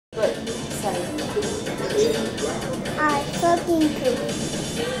Good. I fucking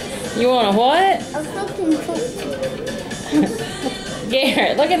cookie. You want a what? A fucking cookie.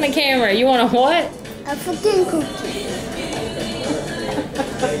 Garrett, look in the camera. You want a what? A fucking cookie.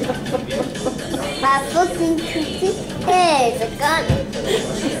 My fucking cookie is a gun.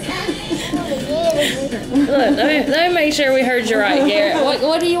 Look, let me make sure we heard you right, Garrett.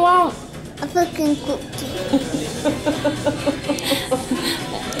 What do you want? A fucking cookie.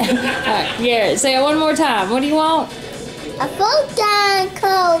 Alright, Garrett, say it one more time. What do you want? A fucking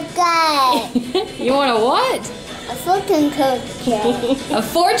cookie. You want a what? A fucking cookie. A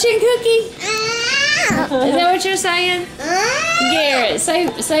fortune cookie? Is that what you're saying? Garrett,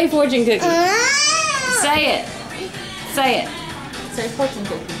 say fortune cookie. Say it. Say it. Say fortune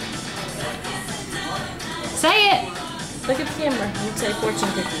cookie. Say it. Look at the camera. You say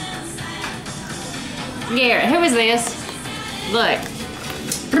fortune cookie. Garrett, who is this? Look.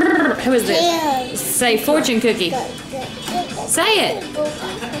 Who is this? Say fortune cookie. Say it.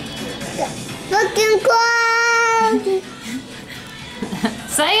 Fucking cookie.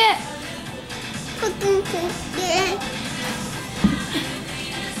 Say it. Fucking cookie.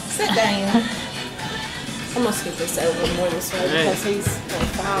 Sit down. I'm gonna scoot this over more this way because he's gonna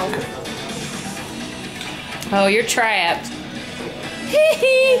foul. Oh, you're trapped. Hee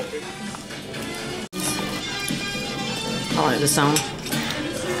hee. I like this song.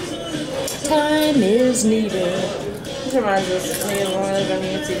 Time is needed. This reminds us of me and Roy on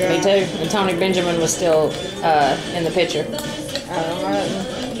Nancy Drive. Me too. And Tony Benjamin was still in the picture.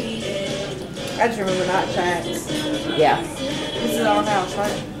 I just remember not tracks. Yeah. This is our house,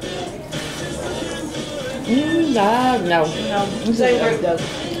 right? No. No. Same group though.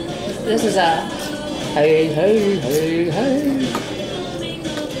 This is hey, hey, hey, hey.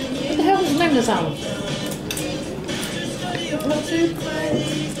 What the hell is the name of the song?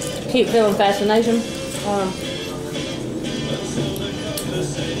 Keep feeling fascination.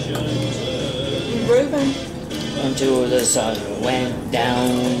 You grooving? Until the sun went down.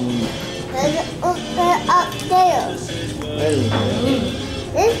 Upstairs.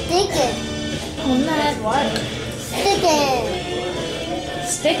 It's sticking. On that What? Sticking.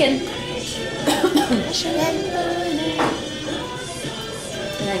 sticking.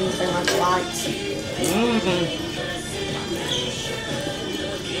 Yeah, you say like lights.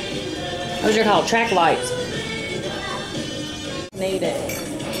 Those are called track lights. Need it.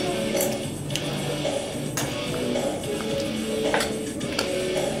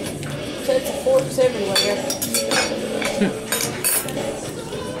 So it's forks everywhere.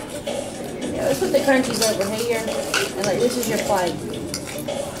 Yeah, let's put the crunchies over here. And like, this is your plate.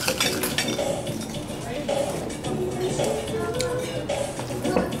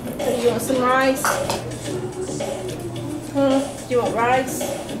 So do you want some rice? Huh? Do you want rice?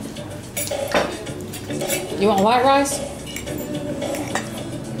 You want white rice?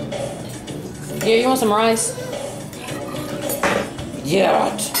 Yeah, you want some rice?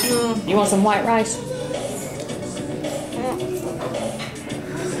 Yeah. You want some white rice?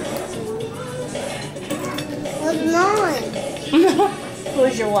 What's mine?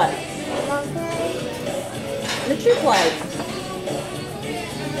 Where's your what? What's your plate?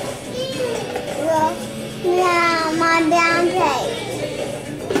 Yeah, my brown plate.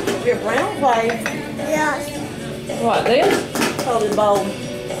 Your brown plate? Yes. What, this? Hold the bowl.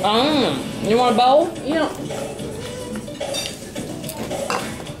 You want a bowl? You don't.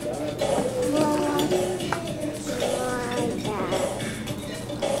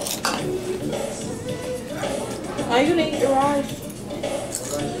 Are you gonna eat your rice?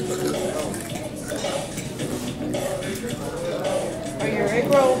 Or your egg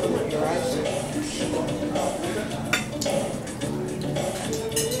roll? Not your rice.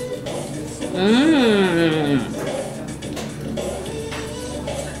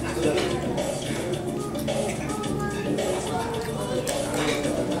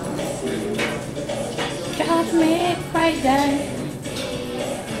 Got me right down.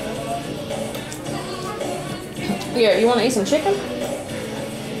 Here, you want to eat some chicken?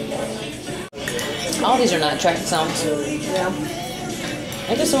 All these are not attractive songs. Yeah.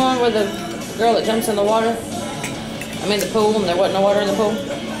 Ain't this the one where the girl that jumps in the water? I mean the pool, and there wasn't no water in the pool?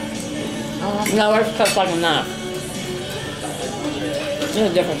 No, it's cuts like a knife. It's a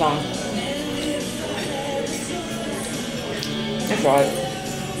different song. That's right.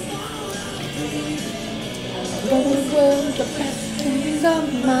 I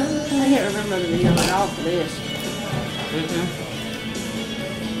can't remember the video at all for this.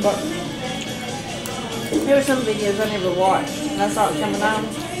 But there were some videos I never watched, and I saw it coming on.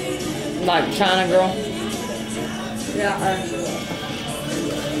 Like China Girl. Yeah.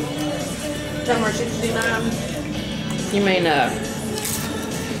 Summer 69. You mean, the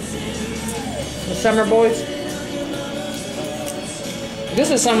Summer Boys?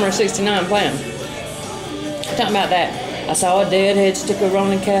 This is Summer of 69 playing. Talking about that. I saw a deadhead stick a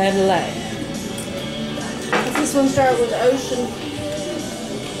rolling Cadillac. Does this one start with the ocean?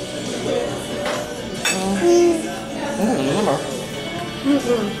 I don't remember.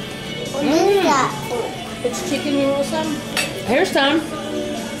 What is that? It's chicken, you want some? Here's time.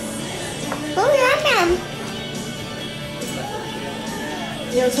 Oh, yum.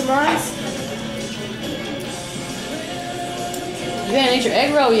 You want some rice? You haven't eat your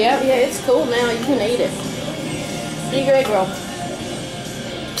egg roll yet? Yeah, it's cool now. You can eat it. Eat your egg roll.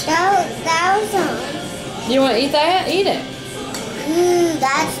 That was You want to eat that? Eat it.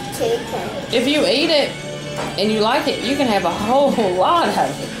 that's chicken. If you eat it and you like it, you can have a whole lot of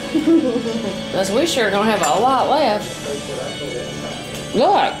it. Because we sure gonna have a lot left.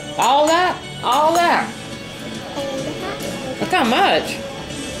 Look, all that. Look how much.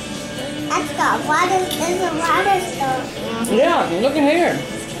 That's got water. There's a water stuff. Yeah, look at here.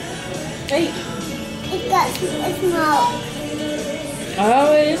 Eat. It's got smoke.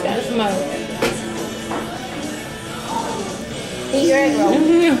 Oh, it is got smoke. Eat your egg roll.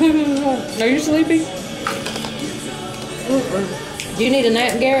 Are you sleepy? Do you need a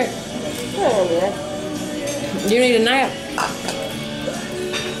nap, Garrett? Oh, yeah. Do you need a nap?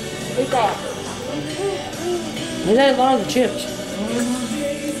 Eat that. Is that a lot of the chips?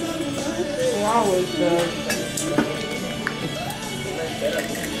 It always does.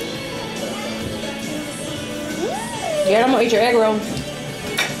 Yeah, I'm gonna eat your egg roll.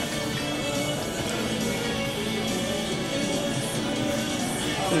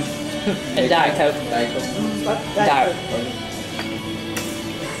 A Diet Coke. Diet.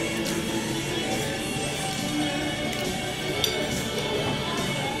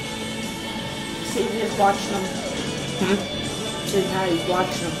 See, he's watching them. See how he's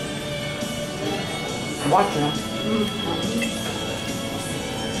watching them. Watching them.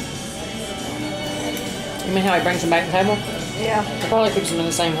 You mean how he brings them back to the table? Yeah. He probably keeps them in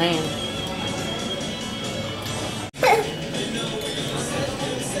the same hand.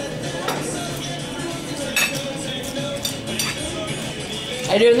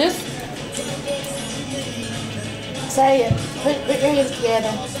 Are you doing this? Say it. Put your hands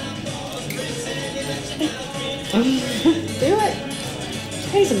together. Do it.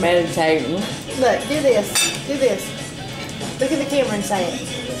 He's meditating. Look, do this. Do this. Look at the camera and say it.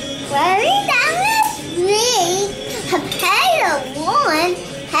 Very nice. Me. Pay the one.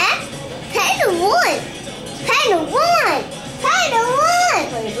 Pay the one. Pay the one. Pay the one.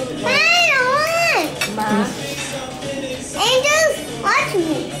 Pay the one. My. Angels, watch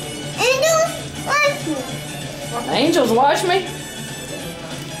me. Angels, watch me. Angels watch me?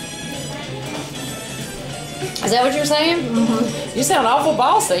 Is that what you're saying? Mm-hmm. You sound awful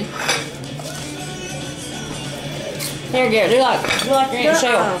bossy. Here, Garrett, do like your Aunt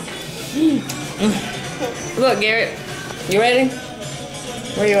Shell. Look, Garrett, you ready?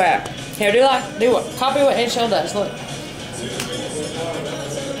 Where you at? Here, copy what Aunt Shell does. Look.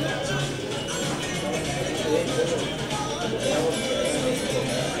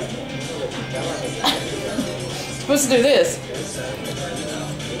 Supposed to do this.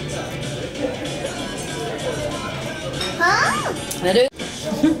 Huh? Now do.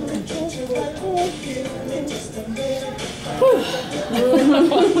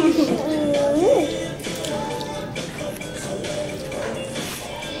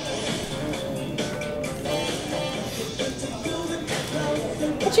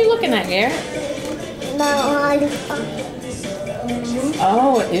 What you looking at, Garrett? No, waterfall.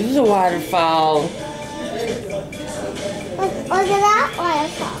 Oh, it is a waterfall. Look at that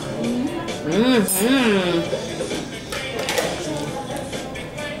waterfall. Mm-hmm.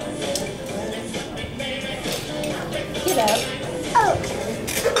 Get up. Oh.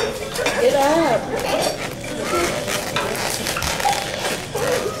 Get up.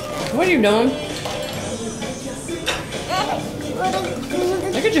 What are you doing?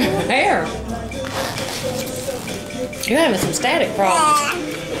 Look at your hair. You're having some static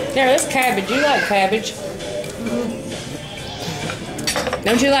problems. There, that's cabbage. You like cabbage.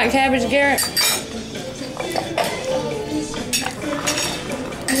 Don't you like cabbage, Garrett?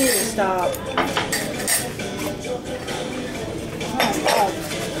 You need to stop. Oh, God.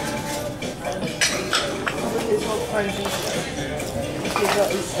 Look at this whole crazy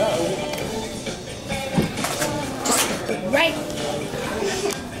stuff. Right.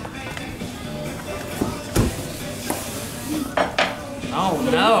 Oh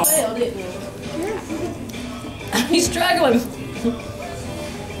no. Well, didn't you? He's struggling.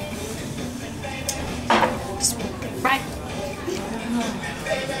 Right.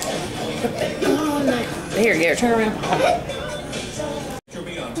 Here, Garrett, turn around.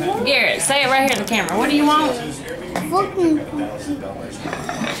 Garrett, say it right here in the camera. What do you want? Fooking.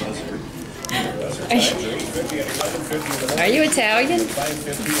 Are you Italian?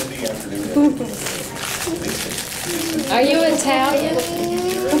 Are you Italian?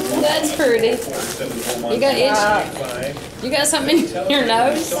 That's pretty. You got itch? You got something in your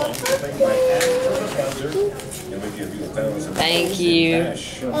nose? Thank you.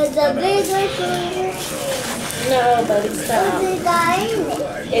 Is the big one? No, buddy, stop. What's the guy in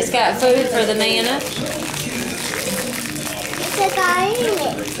it? It's got food for the Nana. What's the guy in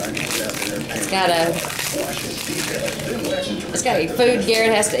it? It's got a food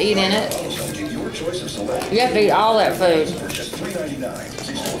Garrett has to eat in it. You have to eat all that food.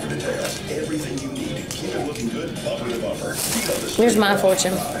 Here's my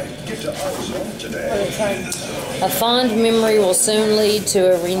fortune. A fond memory will soon lead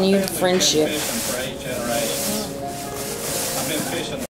to a renewed friendship.